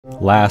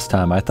Last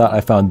time I thought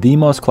I found the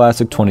most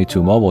classic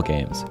 22 mobile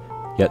games,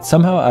 yet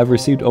somehow I've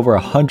received over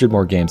 100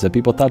 more games that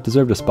people thought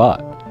deserved a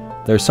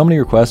spot. There are so many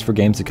requests for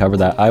games to cover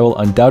that I will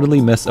undoubtedly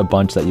miss a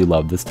bunch that you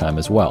love this time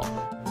as well.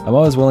 I'm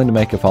always willing to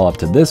make a follow-up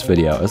to this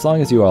video as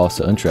long as you are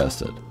also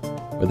interested.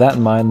 With that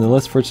in mind, the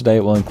list for today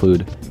will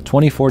include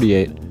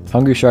 2048,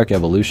 Hungry Shark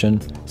Evolution,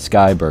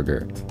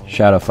 Skyburger,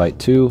 Shadow Fight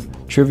 2,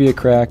 Trivia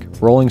Crack,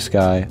 Rolling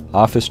Sky,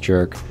 Office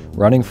Jerk,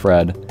 Running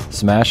Fred,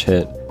 Smash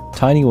Hit,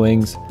 Tiny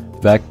Wings,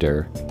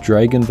 Vector,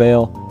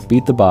 DragonVale,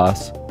 Beat the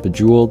Boss,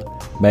 Bejeweled,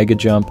 Mega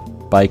Jump,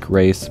 Bike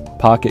Race,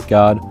 Pocket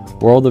God,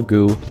 World of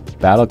Goo,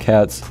 Battle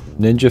Cats,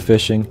 Ninja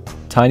Fishing,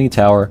 Tiny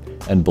Tower,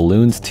 and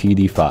Bloons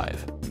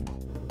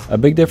TD5. A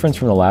big difference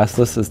from the last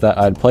list is that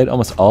I'd played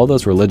almost all of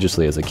those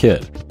religiously as a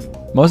kid.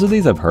 Most of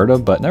these I've heard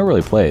of but never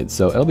really played,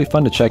 so it'll be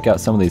fun to check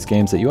out some of these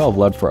games that you all have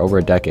loved for over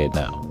a decade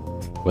now.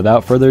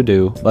 Without further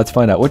ado, let's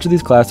find out which of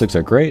these classics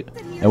are great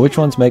and which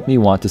ones make me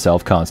want to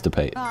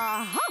self-constipate.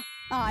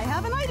 I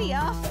have an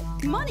idea.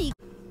 Money.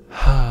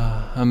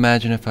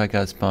 Imagine if I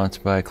got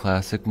sponsored by a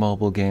classic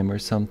mobile game or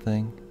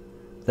something.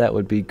 That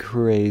would be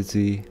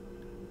crazy.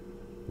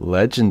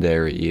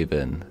 Legendary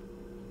even.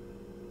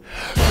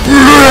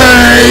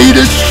 Raid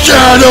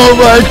Shadow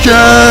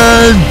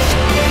Legends!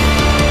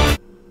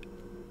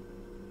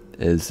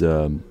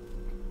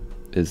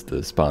 Is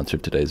the sponsor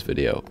of today's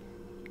video.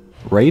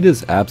 Raid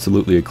is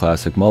absolutely a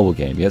classic mobile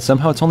game, yet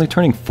somehow it's only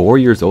turning 4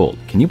 years old.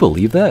 Can you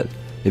believe that?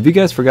 If you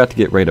guys forgot to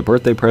get Raid a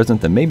birthday present,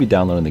 then maybe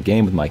downloading the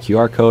game with my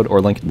QR code or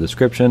link in the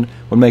description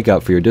would make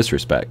up for your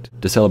disrespect.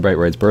 To celebrate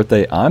Raid's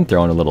birthday, I'm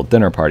throwing a little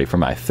dinner party for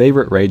my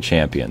favorite Raid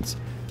champions.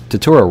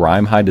 Tatura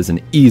Rhymehide is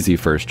an easy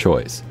first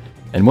choice.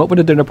 And what would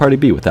a dinner party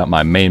be without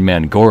my main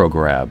man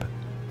Gorograb?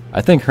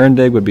 I think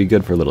Herndig would be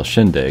good for a little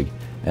shindig,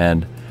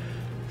 and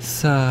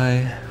sigh,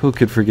 who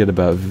could forget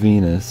about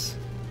Venus?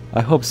 I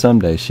hope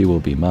someday she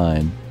will be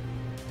mine.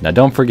 Now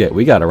don't forget,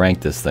 we gotta rank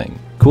this thing.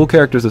 Cool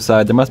characters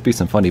aside, there must be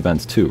some fun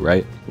events too,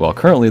 right? Well,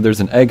 currently there's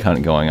an egg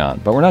hunt going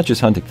on, but we're not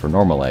just hunting for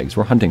normal eggs,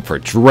 we're hunting for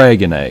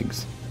dragon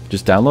eggs.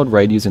 Just download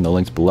Raid using the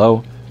links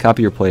below,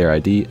 copy your player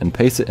ID, and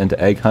paste it into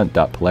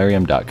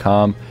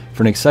egghunt.plarium.com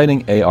for an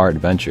exciting AR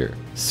adventure.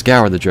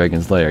 Scour the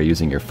dragon's lair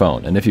using your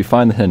phone, and if you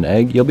find the hidden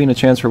egg, you'll be in a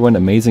chance to win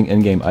amazing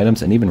in-game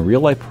items and even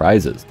real-life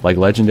prizes, like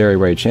legendary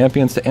Raid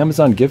champions to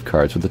Amazon gift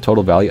cards with a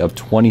total value of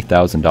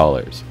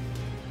 $20,000.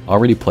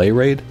 Already play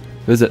Raid?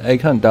 Visit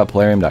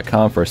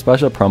egghunt.plarium.com for a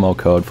special promo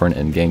code for an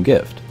in-game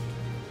gift.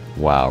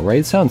 Wow,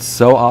 Raid sounds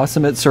so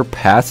awesome it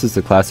surpasses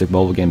the classic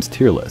mobile games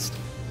tier list.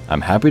 I'm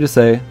happy to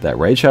say that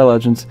Raid Shadow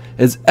Legends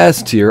is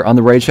S tier on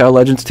the Raid Shadow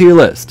Legends tier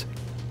list.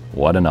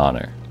 What an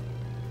honor.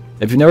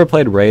 If you've never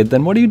played Raid,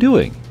 then what are you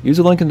doing? Use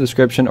the link in the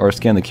description or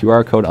scan the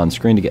QR code on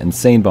screen to get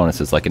insane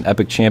bonuses like an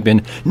epic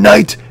champion,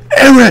 Knight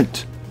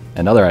Errant,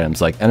 and other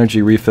items like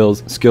energy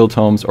refills, skill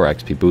tomes, or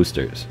XP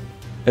boosters.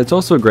 It's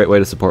also a great way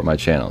to support my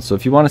channel, so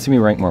if you want to see me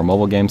rank more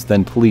mobile games,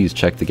 then please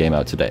check the game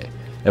out today.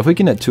 If we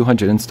can hit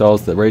 200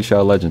 installs, the Raid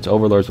Shadow Legends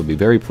Overlords will be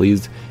very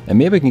pleased, and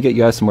maybe I can get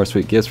you guys some more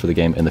sweet gifts for the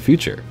game in the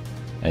future.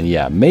 And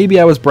yeah,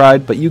 maybe I was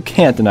bribed, but you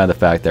can't deny the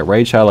fact that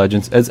Raid Shadow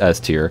Legends is S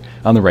tier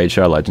on the Raid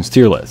Shadow Legends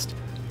tier list.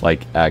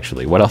 Like,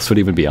 actually, what else would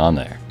even be on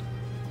there?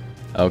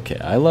 Okay,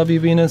 I love you,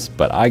 Venus,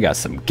 but I got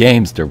some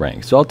games to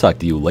rank, so I'll talk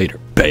to you later,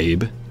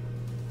 babe.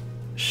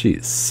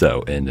 She's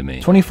so into me.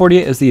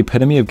 2048 is the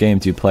epitome of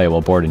games you play while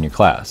bored in your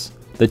class.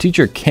 The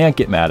teacher can't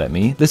get mad at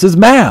me, this is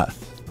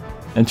math!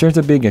 In terms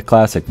of being a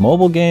classic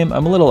mobile game,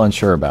 I'm a little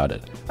unsure about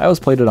it. I always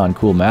played it on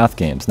cool math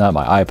games, not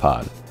my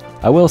iPod.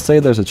 I will say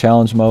there's a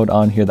challenge mode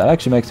on here that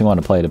actually makes me want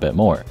to play it a bit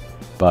more.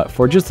 But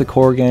for just the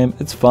core game,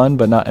 it's fun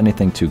but not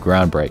anything too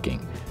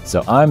groundbreaking.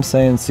 So I'm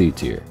saying C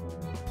tier.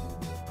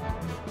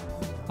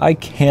 I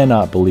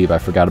cannot believe I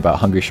forgot about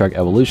Hungry Shark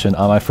Evolution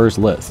on my first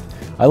list.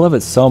 I love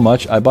it so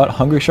much I bought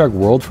Hungry Shark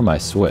World for my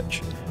Switch.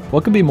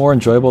 What could be more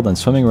enjoyable than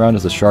swimming around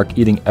as a shark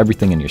eating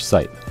everything in your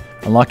sight?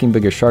 Unlocking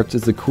bigger sharks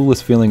is the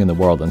coolest feeling in the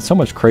world, and so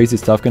much crazy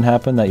stuff can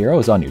happen that you're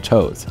always on your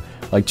toes.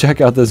 Like,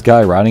 check out this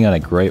guy riding on a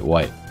great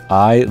white.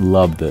 I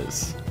love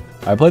this.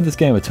 I played this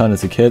game a ton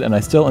as a kid and I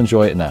still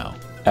enjoy it now.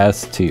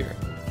 S tier.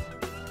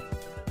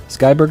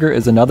 Skyburger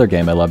is another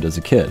game I loved as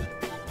a kid,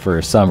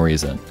 for some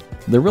reason.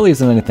 There really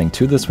isn't anything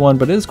to this one,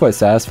 but it is quite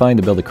satisfying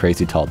to build a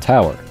crazy tall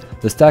tower.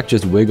 The stack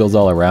just wiggles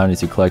all around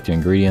as you collect your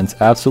ingredients,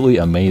 absolutely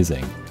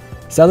amazing.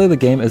 Sadly, the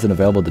game isn't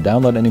available to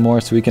download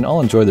anymore, so we can all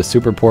enjoy the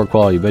super poor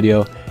quality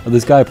video of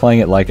this guy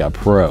playing it like a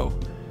pro.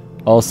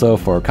 Also,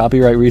 for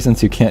copyright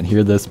reasons you can't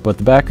hear this, but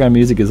the background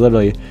music is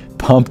literally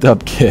pumped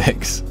up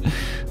kicks.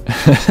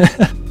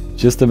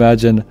 Just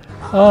imagine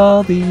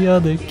all the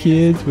other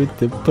kids with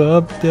the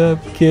pumped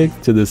up kicks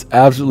to this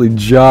absolutely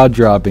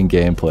jaw-dropping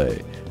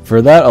gameplay.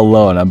 For that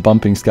alone, I'm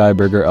bumping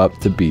Skyburger up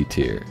to B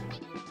tier.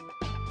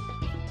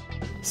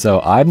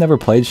 So I've never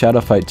played Shadow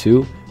Fight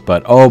 2,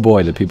 but oh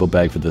boy did people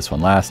beg for this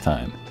one last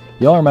time.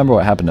 Y'all remember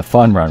what happened to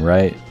Fun Run,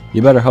 right?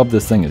 You better hope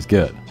this thing is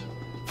good.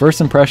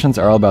 First impressions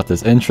are all about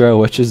this intro,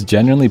 which is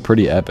genuinely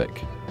pretty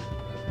epic.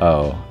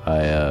 Oh,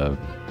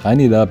 I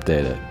need to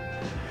update it.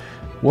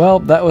 Well,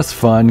 that was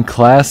fun.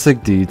 Classic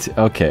DT.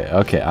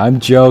 Okay, I'm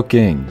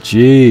joking.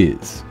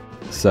 Jeez.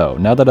 So,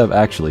 now that I've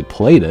actually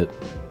played it,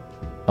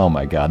 oh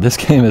my god, this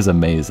game is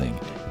amazing.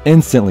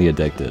 Instantly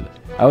addicted.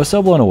 I was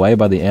so blown away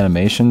by the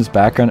animations,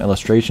 background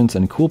illustrations,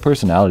 and cool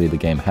personality the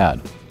game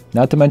had.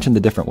 Not to mention the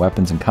different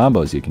weapons and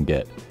combos you can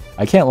get.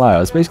 I can't lie, I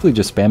was basically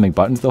just spamming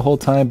buttons the whole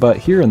time, but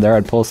here and there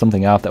I'd pull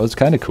something out that was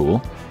kinda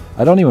cool.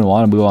 I don't even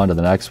want to move on to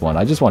the next one,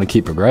 I just want to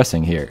keep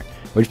progressing here.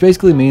 Which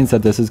basically means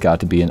that this has got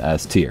to be an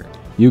S tier.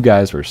 You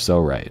guys were so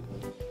right.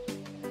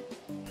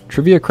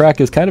 Trivia Crack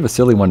is kind of a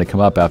silly one to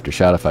come up after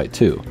Shadow Fight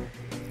 2.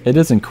 It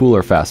isn't cool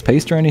or fast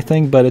paced or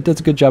anything, but it does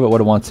a good job at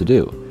what it wants to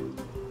do.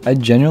 I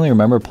genuinely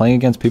remember playing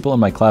against people in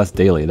my class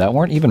daily that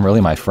weren't even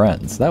really my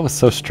friends. That was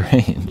so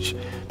strange.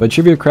 But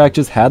Trivia Crack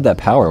just had that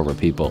power over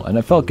people, and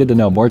it felt good to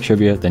know more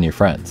trivia than your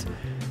friends.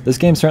 This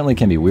game certainly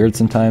can be weird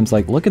sometimes,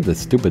 like look at this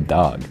stupid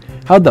dog.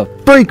 How the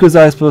freak was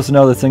I supposed to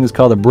know this thing is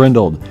called a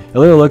brindled? It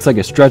literally looks like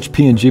a stretched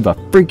PNG of a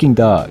freaking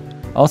dog.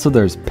 Also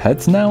there's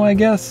pets now, I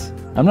guess?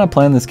 I'm not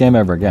playing this game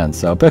ever again,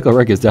 so Pickle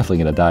Rick is definitely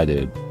gonna die,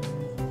 dude.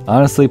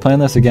 Honestly, playing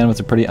this again was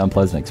a pretty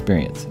unpleasant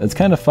experience. It's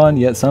kinda fun,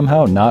 yet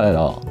somehow not at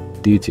all.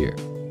 D tier.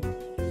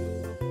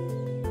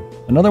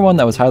 Another one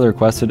that was highly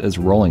requested is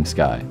Rolling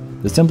Sky.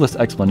 The simplest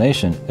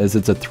explanation is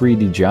it's a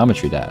 3D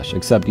geometry dash,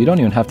 except you don't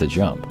even have to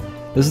jump.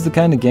 This is the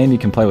kind of game you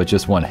can play with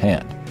just one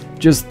hand.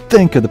 Just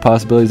think of the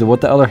possibilities of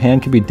what the other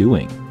hand could be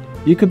doing.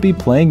 You could be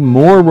playing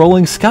more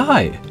Rolling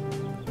Sky!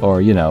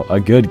 Or, you know, a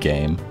good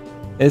game.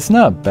 It's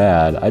not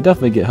bad, I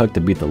definitely get hooked to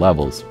beat the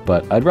levels,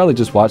 but I'd rather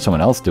just watch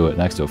someone else do it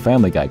next to a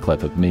Family Guy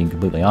clip if I'm being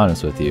completely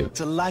honest with you.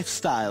 It's a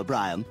lifestyle,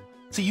 Brian.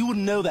 So you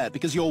wouldn't know that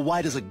because you're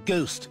white as a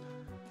ghost.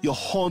 You're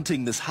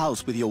haunting this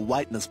house with your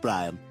whiteness,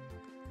 Brian.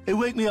 Hey,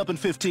 wake me up in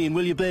 15,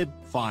 will you, babe?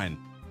 Fine.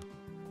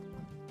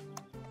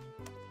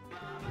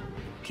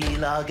 Key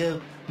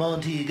Largo,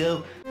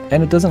 Montego.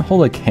 And it doesn't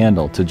hold a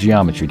candle to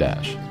Geometry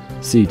Dash.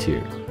 C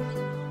tier.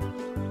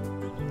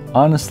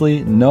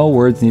 Honestly, no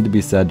words need to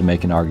be said to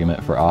make an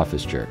argument for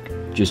Office Jerk.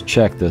 Just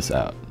check this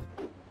out.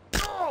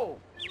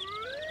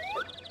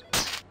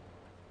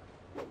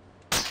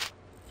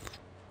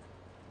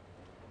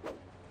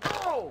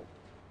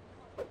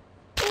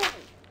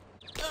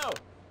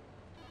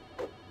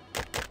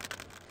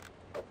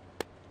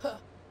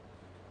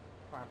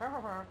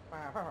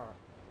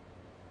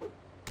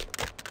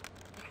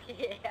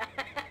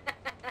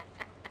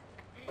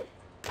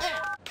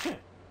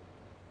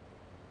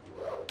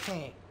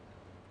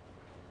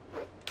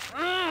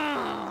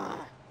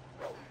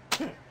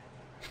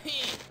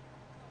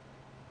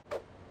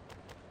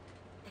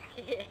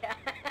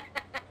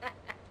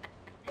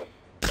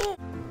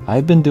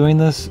 I've been doing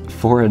this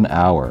for an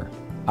hour.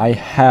 I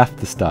have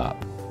to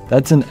stop.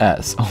 That's an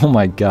S. Oh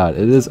my god,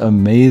 it is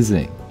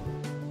amazing.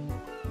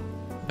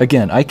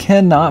 Again, I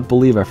cannot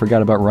believe I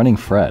forgot about Running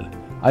Fred.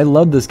 I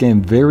loved this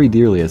game very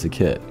dearly as a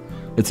kid.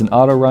 It's an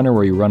auto runner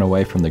where you run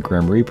away from the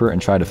Grim Reaper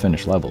and try to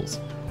finish levels.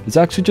 It's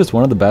actually just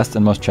one of the best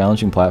and most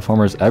challenging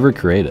platformers ever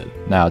created.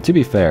 Now, to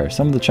be fair,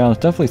 some of the challenge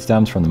definitely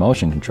stems from the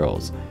motion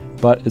controls,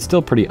 but it's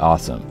still pretty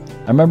awesome.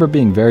 I remember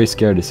being very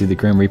scared to see the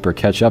Grim Reaper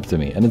catch up to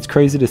me, and it's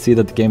crazy to see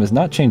that the game has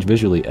not changed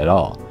visually at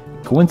all.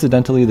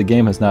 Coincidentally, the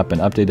game has not been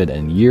updated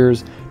in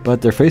years,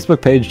 but their Facebook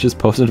page just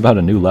posted about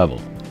a new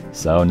level.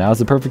 So now's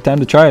the perfect time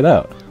to try it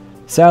out.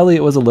 Sadly,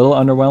 it was a little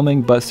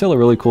underwhelming, but still a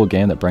really cool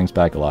game that brings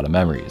back a lot of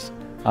memories.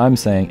 I'm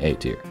saying A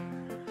tier.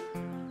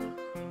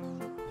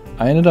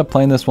 I ended up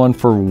playing this one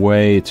for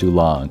way too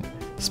long.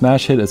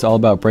 Smash Hit is all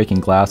about breaking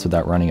glass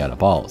without running out of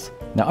balls.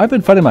 Now, I've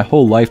been fighting my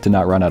whole life to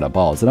not run out of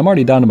balls, and I'm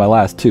already down to my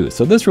last two,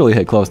 so this really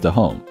hit close to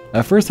home.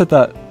 At first I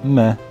thought,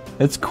 meh,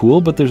 it's cool,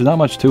 but there's not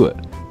much to it.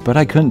 But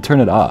I couldn't turn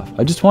it off.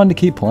 I just wanted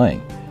to keep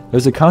playing.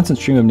 There's a constant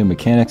stream of new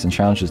mechanics and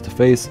challenges to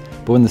face,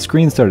 but when the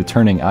screen started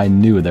turning, I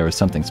knew there was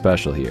something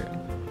special here.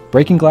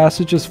 Breaking glass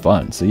is just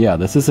fun, so yeah,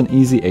 this is an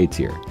easy A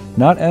tier.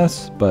 Not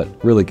S, but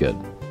really good.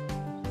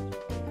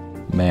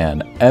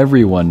 Man,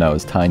 everyone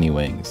knows Tiny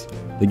Wings.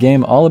 The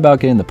game all about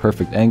getting the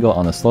perfect angle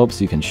on the slope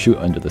so you can shoot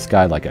into the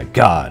sky like a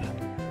god.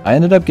 I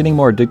ended up getting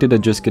more addicted to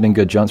just getting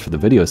good jumps for the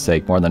video's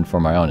sake more than for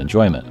my own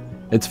enjoyment.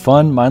 It's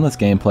fun, mindless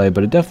gameplay,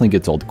 but it definitely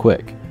gets old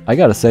quick. I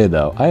gotta say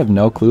though, I have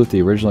no clue if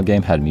the original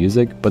game had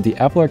music, but the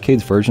Apple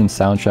Arcade's version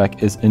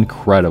soundtrack is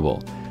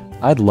incredible.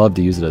 I'd love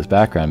to use it as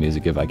background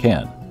music if I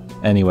can.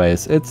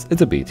 Anyways, it's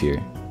a B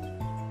tier.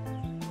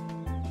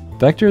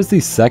 Vector is the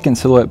second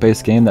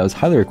silhouette-based game that was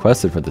highly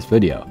requested for this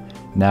video.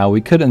 Now,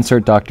 we could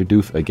insert Dr.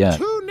 Doof again,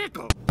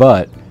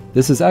 but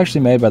this is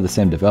actually made by the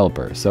same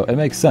developer, so it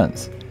makes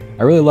sense.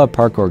 I really love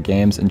parkour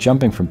games, and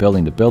jumping from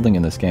building to building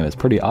in this game is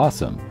pretty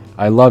awesome.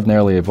 I love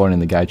narrowly avoiding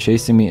the guy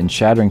chasing me and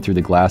shattering through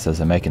the glass as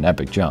I make an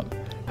epic jump.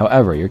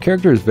 However, your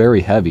character is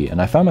very heavy,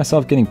 and I found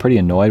myself getting pretty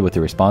annoyed with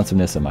the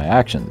responsiveness of my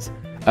actions.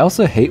 I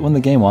also hate when the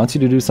game wants you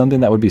to do something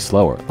that would be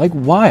slower. Like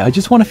why? I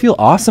just want to feel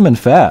awesome and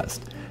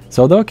fast.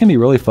 So although it can be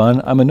really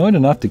fun, I'm annoyed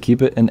enough to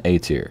keep it in A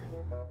tier.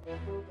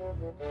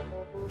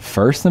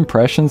 First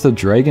impressions of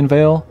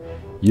DragonVale?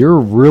 You're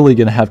really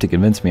gonna have to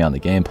convince me on the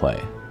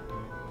gameplay.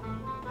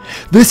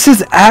 This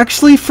is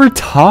actually for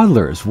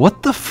toddlers,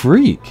 what the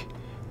freak?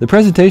 The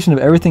presentation of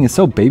everything is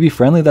so baby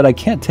friendly that I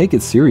can't take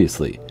it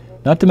seriously.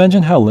 Not to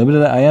mention how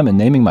limited I am in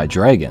naming my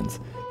dragons.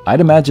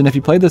 I'd imagine if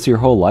you played this your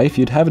whole life,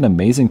 you'd have an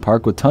amazing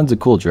park with tons of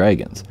cool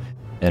dragons.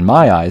 In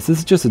my eyes, this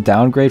is just a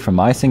downgrade from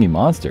My Singing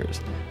Monsters,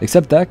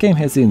 except that game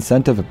has the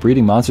incentive of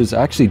breeding monsters to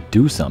actually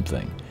do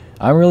something.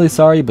 I'm really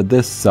sorry, but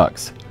this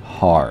sucks.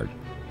 Hard.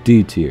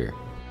 D tier.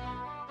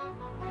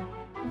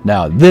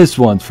 Now this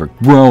one's for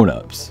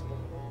grown-ups.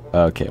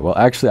 Okay, well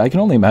actually I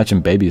can only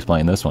imagine babies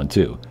playing this one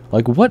too.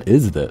 Like, what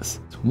is this?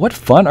 What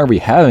fun are we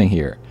having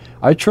here?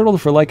 I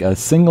chortled for like a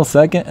single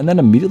second and then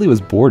immediately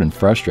was bored and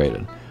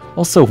frustrated.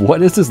 Also,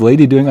 what is this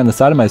lady doing on the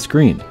side of my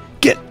screen?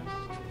 Get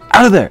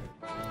out of there!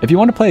 If you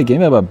want to play a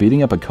game about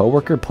beating up a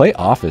coworker, play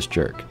Office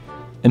Jerk.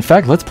 In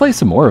fact, let's play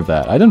some more of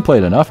that. I didn't play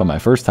it enough on my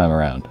first time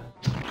around.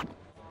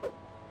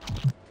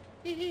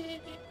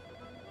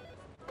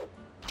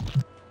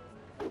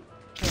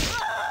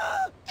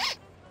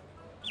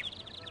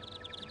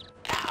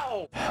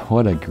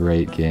 What a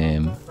great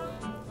game.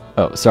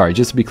 Oh, sorry,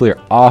 just to be clear,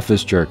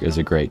 Office Jerk is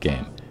a great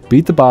game.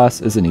 Beat the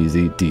Boss is an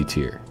easy D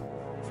tier.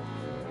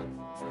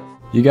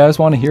 You guys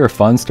want to hear a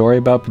fun story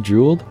about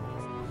Bejeweled?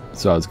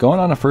 So I was going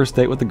on a first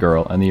date with a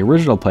girl, and the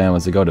original plan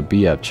was to go to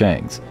BF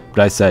Chang's,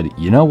 but I said,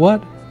 you know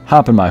what?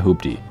 Hop in my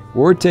hoopty.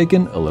 We're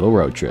taking a little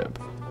road trip.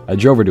 I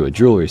drove her to a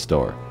jewelry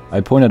store.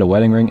 I point at a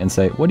wedding ring and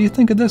say, what do you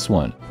think of this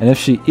one? And if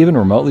she even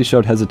remotely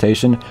showed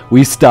hesitation,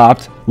 we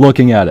stopped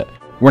looking at it.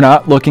 We're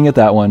not looking at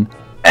that one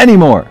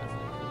anymore.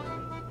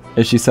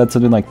 If she said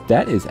something like,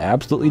 that is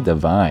absolutely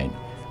divine,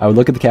 I would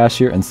look at the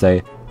cashier and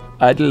say,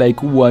 I'd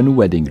like one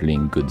wedding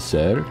ring, good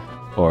sir.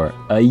 Or,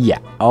 yeah,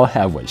 I'll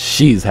have what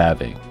she's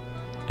having.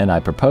 And I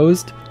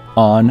proposed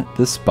on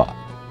the spot.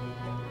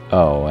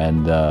 Oh,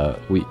 and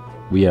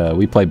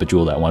we played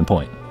Bejeweled at one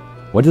point.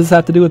 What does this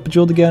have to do with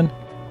Bejeweled again?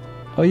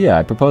 Oh yeah,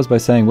 I proposed by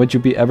saying, would you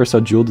be ever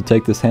so jeweled to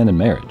take this hand in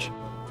marriage?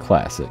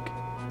 Classic.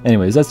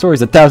 Anyways, that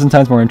story's 1,000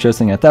 times more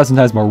interesting and 1,000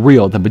 times more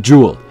real than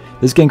Bejeweled.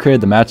 This game created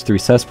the match 3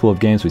 cesspool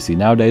of games we see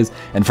nowadays,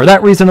 and for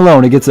that reason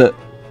alone, it gets a...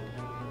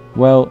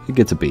 well, it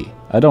gets a B.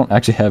 I don't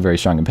actually have very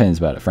strong opinions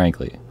about it,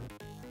 frankly.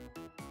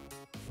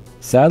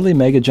 Sadly,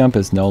 Mega Jump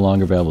is no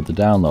longer available to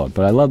download,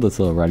 but I love this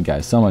little red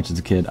guy so much as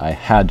a kid, I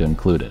had to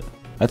include it.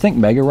 I think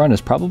Mega Run is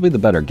probably the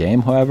better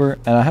game, however,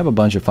 and I have a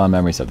bunch of fun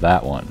memories of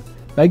that one.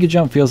 Mega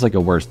Jump feels like a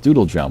worse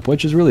Doodle Jump,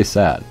 which is really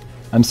sad.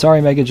 I'm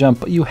sorry, Mega Jump,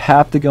 but you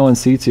have to go in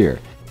C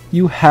tier.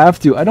 You have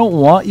to. I don't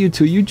want you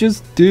to. You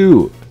just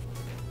do.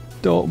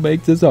 Don't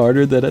make this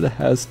harder than it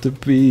has to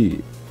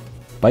be.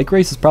 Bike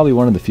Race is probably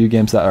one of the few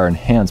games that are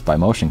enhanced by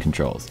motion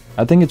controls.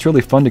 I think it's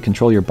really fun to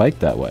control your bike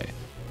that way.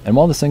 And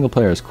while the single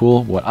player is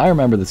cool, what I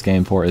remember this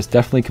game for is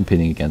definitely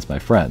competing against my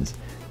friends.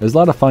 There's a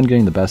lot of fun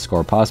getting the best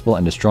score possible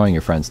and destroying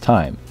your friend's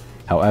time.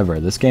 However,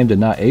 this game did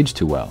not age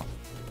too well.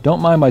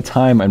 Don't mind my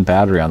time and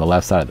battery on the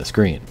left side of the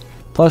screen.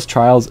 Plus,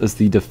 Trials is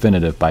the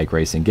definitive bike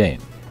racing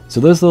game. So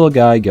this little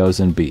guy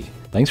goes in B.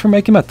 Thanks for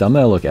making my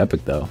thumbnail look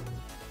epic though.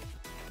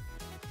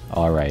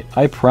 Alright,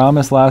 I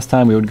promised last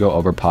time we would go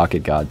over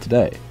Pocket God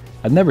today.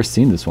 I've never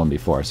seen this one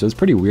before, so it's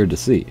pretty weird to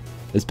see.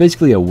 It's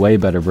basically a way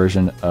better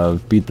version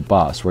of Beat the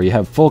Boss, where you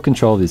have full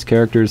control of these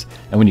characters,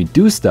 and when you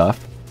do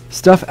stuff,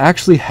 stuff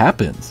actually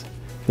happens.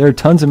 There are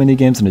tons of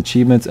minigames and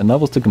achievements and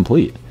levels to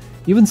complete,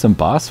 even some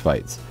boss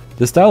fights.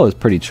 The style is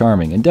pretty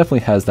charming and definitely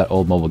has that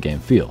old mobile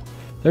game feel.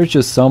 There's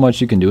just so much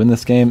you can do in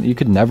this game, you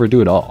could never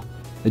do it all.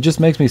 It just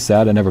makes me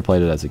sad I never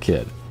played it as a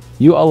kid.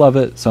 You all love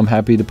it, so I'm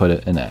happy to put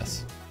it in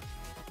S.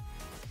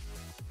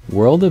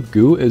 World of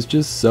Goo is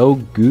just so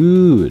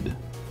good.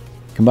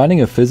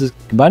 Combining a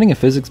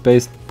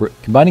physics-based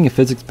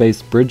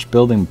bridge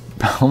building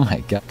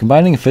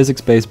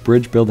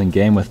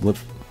game with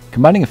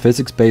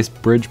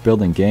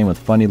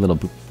funny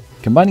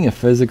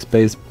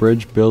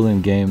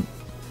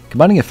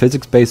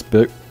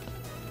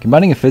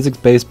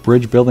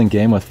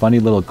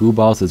little goo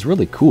balls is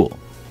really cool.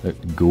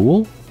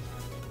 Ghoul?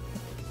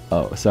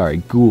 Oh, sorry,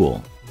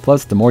 ghoul.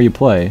 Plus, the more you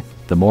play,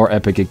 the more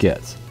epic it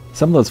gets.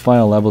 Some of those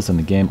final levels in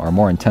the game are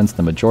more intense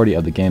than the majority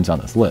of the games on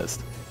this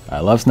list. I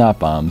love snot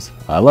bombs,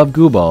 I love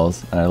goo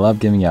balls, and I love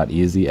giving out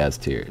easy S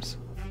tiers.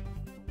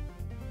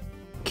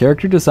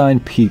 Character design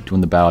peaked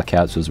when the Battle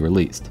Cats was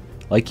released.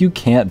 Like, you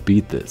can't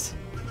beat this.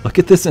 Look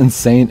at this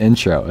insane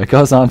intro. It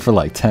goes on for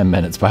like 10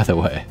 minutes, by the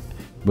way.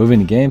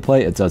 Moving to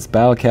gameplay, it's us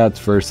Battle Cats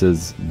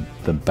versus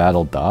the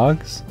Battle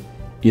Dogs?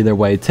 Either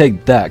way,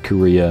 take that,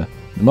 Korea.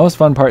 The most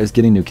fun part is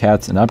getting new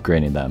cats and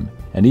upgrading them,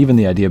 and even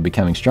the idea of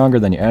becoming stronger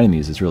than your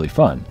enemies is really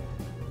fun.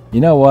 You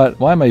know what,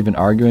 why am I even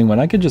arguing when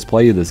I could just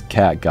play you this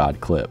Cat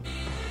God clip?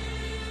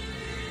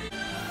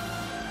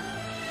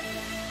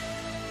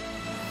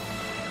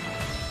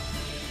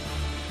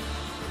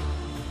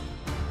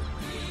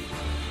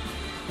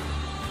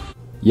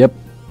 Yep,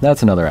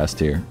 that's another S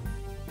tier.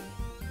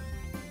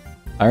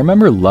 I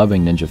remember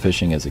loving ninja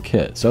fishing as a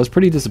kid, so I was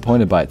pretty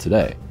disappointed by it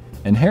today.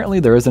 Inherently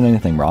there isn't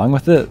anything wrong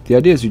with it, the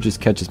idea is you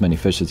just catch as many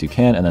fish as you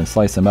can and then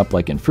slice them up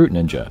like in Fruit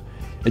Ninja.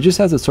 It just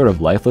has a sort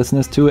of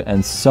lifelessness to it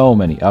and so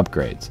many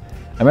upgrades.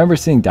 I remember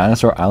seeing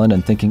Dinosaur Island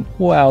and thinking,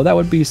 wow, that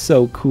would be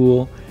so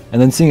cool.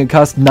 and then seeing it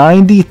cost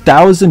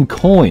 90,000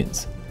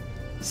 coins.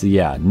 So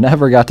yeah,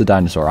 never got to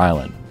Dinosaur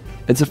Island.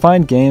 It's a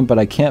fine game, but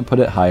I can't put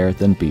it higher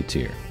than B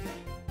tier.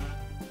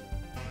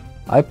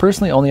 I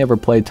personally only ever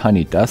played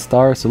Tiny Death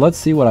Star, so let's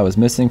see what I was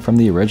missing from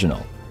the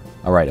original.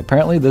 Alright,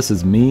 apparently this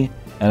is me,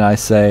 and I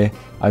say,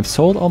 I've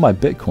sold all my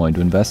Bitcoin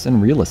to invest in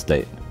real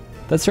estate.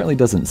 That certainly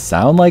doesn't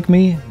sound like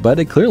me, but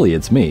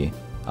it's me.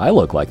 I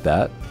look like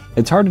that.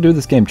 It's hard to do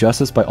this game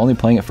justice by only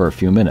playing it for a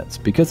few minutes,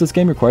 because this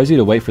game requires you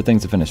to wait for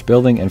things to finish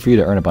building and for you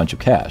to earn a bunch of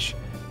cash.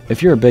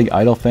 If you're a big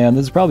Idle fan,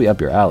 this is probably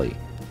up your alley.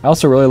 I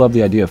also really love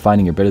the idea of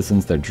finding your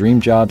citizens their dream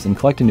jobs and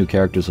collecting new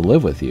characters to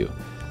live with you.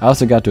 I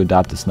also got to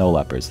adopt a snow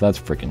leopard, so that's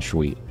freaking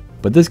sweet.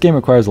 But this game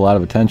requires a lot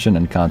of attention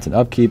and constant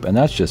upkeep, and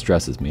that just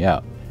stresses me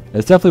out.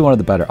 It's definitely one of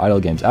the better idle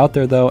games out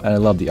there though, and I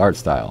love the art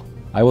style.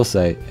 I will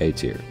say A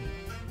tier.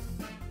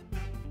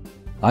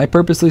 I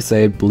purposely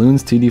saved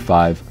Bloons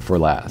TD5 for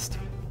last.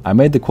 I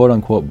made the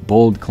quote-unquote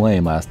bold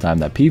claim last time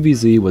that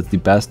PvZ was the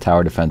best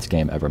tower defense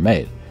game ever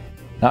made.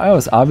 Now I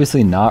was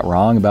obviously not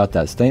wrong about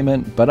that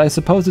statement, but I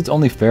suppose it's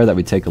only fair that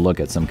we take a look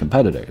at some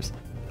competitors.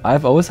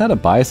 I've always had a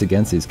bias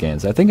against these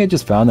games. I think I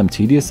just found them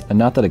tedious and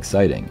not that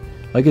exciting.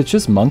 Like, it's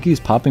just monkeys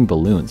popping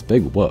balloons,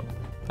 big whoop.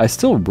 I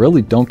still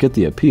really don't get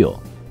the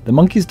appeal. The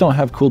monkeys don't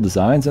have cool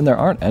designs and there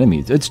aren't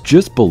enemies, it's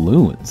just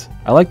balloons.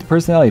 I like the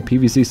personality of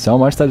PvZ so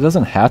much that it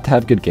doesn't have to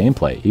have good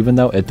gameplay, even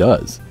though it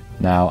does.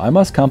 Now, I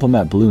must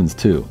compliment Bloons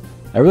too.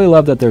 I really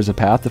love that there's a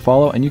path to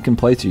follow and you can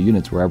place your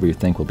units wherever you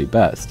think will be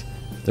best.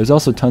 There's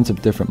also tons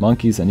of different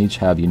monkeys and each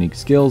have unique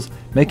skills,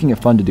 making it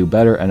fun to do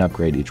better and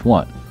upgrade each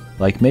one.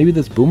 Like maybe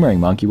this boomerang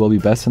monkey will be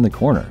best in the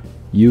corner.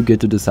 You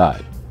get to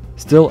decide.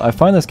 Still, I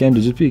find this game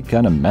to just be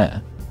kinda meh.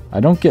 I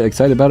don't get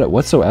excited about it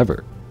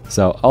whatsoever.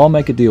 So I'll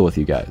make a deal with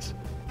you guys.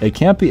 It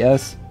can't be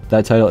S,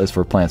 that title is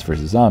for Plants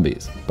vs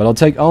Zombies, but I'll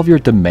take all of your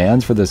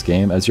demands for this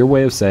game as your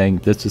way of saying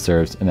this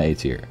deserves an A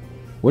tier.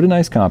 What a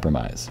nice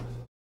compromise.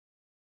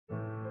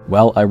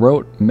 Well, I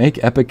wrote,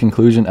 make epic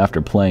conclusion after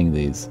playing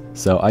these,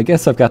 so I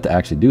guess I've got to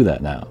actually do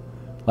that now.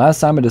 Last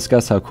time I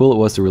discussed how cool it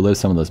was to relive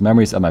some of those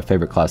memories of my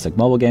favorite classic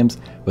mobile games,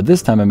 but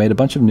this time I made a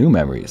bunch of new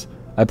memories.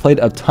 I played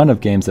a ton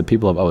of games that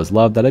people have always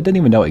loved that I didn't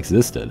even know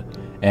existed,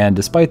 and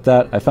despite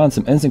that, I found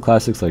some instant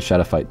classics like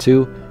Shadow Fight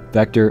 2,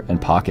 Vector,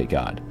 and Pocket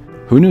God.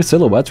 Who knew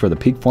silhouettes were the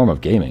peak form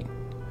of gaming?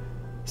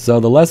 So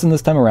the lesson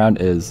this time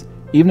around is,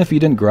 even if you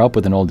didn't grow up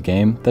with an old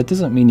game, that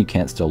doesn't mean you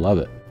can't still love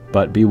it.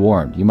 But be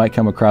warned, you might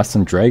come across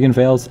some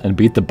DragonVales and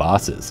beat the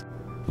bosses.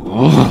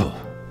 Ugh.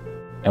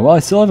 And while I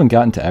still haven't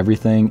gotten to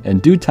everything, in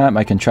due time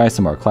I can try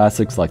some more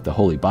classics like the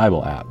Holy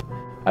Bible app.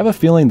 I have a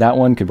feeling that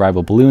one could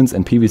rival Bloons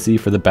and PvZ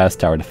for the best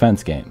tower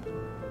defense game.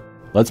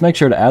 Let's make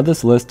sure to add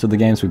this list to the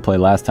games we played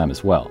last time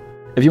as well.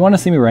 If you want to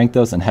see me rank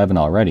those and haven't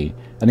already,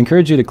 I'd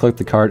encourage you to click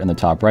the card in the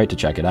top right to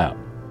check it out.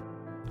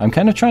 I'm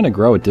kind of trying to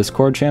grow a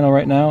Discord channel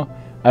right now.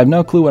 I have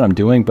no clue what I'm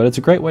doing, but it's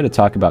a great way to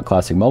talk about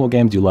classic mobile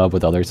games you love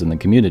with others in the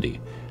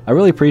community. I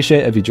really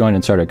appreciate it if you join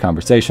and start a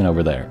conversation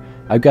over there.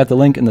 I've got the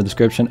link in the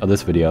description of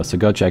this video, so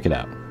go check it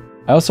out.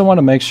 I also want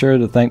to make sure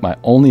to thank my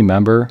only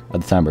member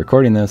at the time of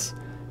recording this,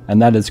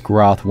 and that is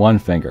Groth One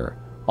Finger.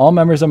 All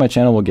members of my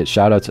channel will get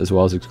shoutouts as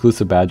well as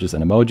exclusive badges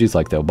and emojis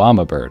like the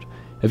Obama bird.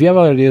 If you have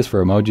other ideas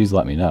for emojis,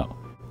 let me know.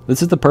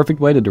 This is the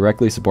perfect way to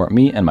directly support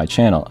me and my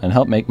channel and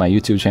help make my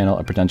YouTube channel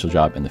a potential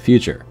job in the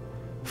future.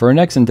 For our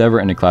next endeavor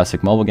in the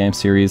classic mobile game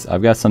series,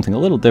 I've got something a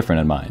little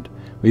different in mind.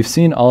 We've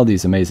seen all of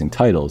these amazing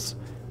titles,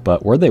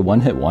 but were they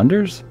one-hit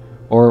wonders?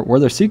 Or were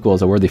there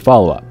sequels or were they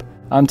follow-up?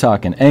 I'm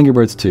talking Angry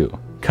Birds 2,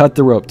 Cut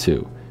the Rope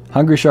 2,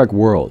 Hungry Shark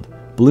World,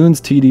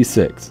 Bloons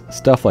TD5,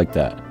 stuff like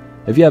that.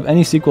 If you have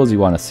any sequels you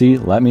want to see,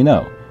 let me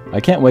know. I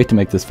can't wait to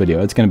make this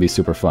video, it's going to be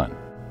super fun.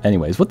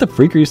 Anyways, what the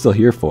freak are you still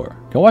here for?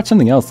 Go watch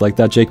something else like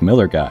that Jake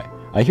Miller guy.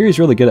 I hear he's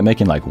really good at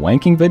making like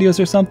wanking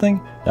videos or something.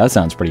 That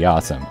sounds pretty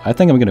awesome. I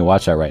think I'm going to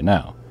watch that right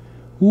now.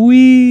 Whee!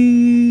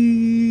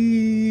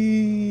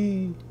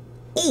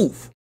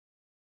 Oof!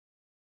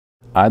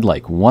 I'd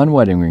like one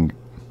wedding ring.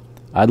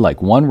 Oh my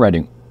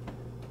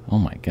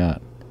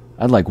god.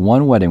 I'd like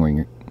one wedding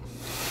ring.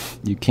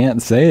 You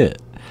can't say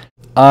it.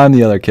 I'm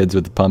the other kids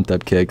with the pumped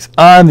up kicks.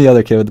 I'm the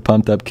other kid with the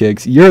pumped up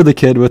kicks. You're the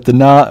kid with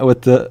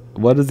the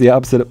what is the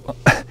opposite of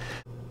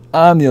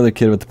I'm the other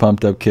kid with the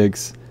pumped up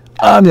kicks.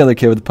 I'm the other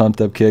kid with the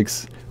pumped up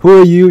kicks.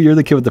 Who are you? You're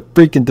the kid with the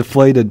freaking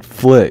deflated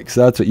flicks.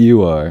 That's what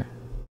you are.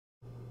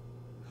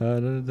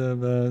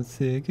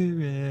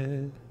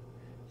 Cigarette.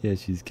 Yeah,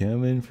 she's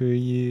coming for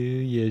you.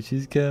 Yeah,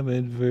 she's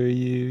coming for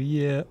you.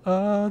 Yeah,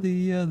 all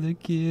the other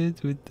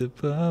kids with the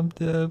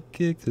pumped up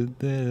kicks.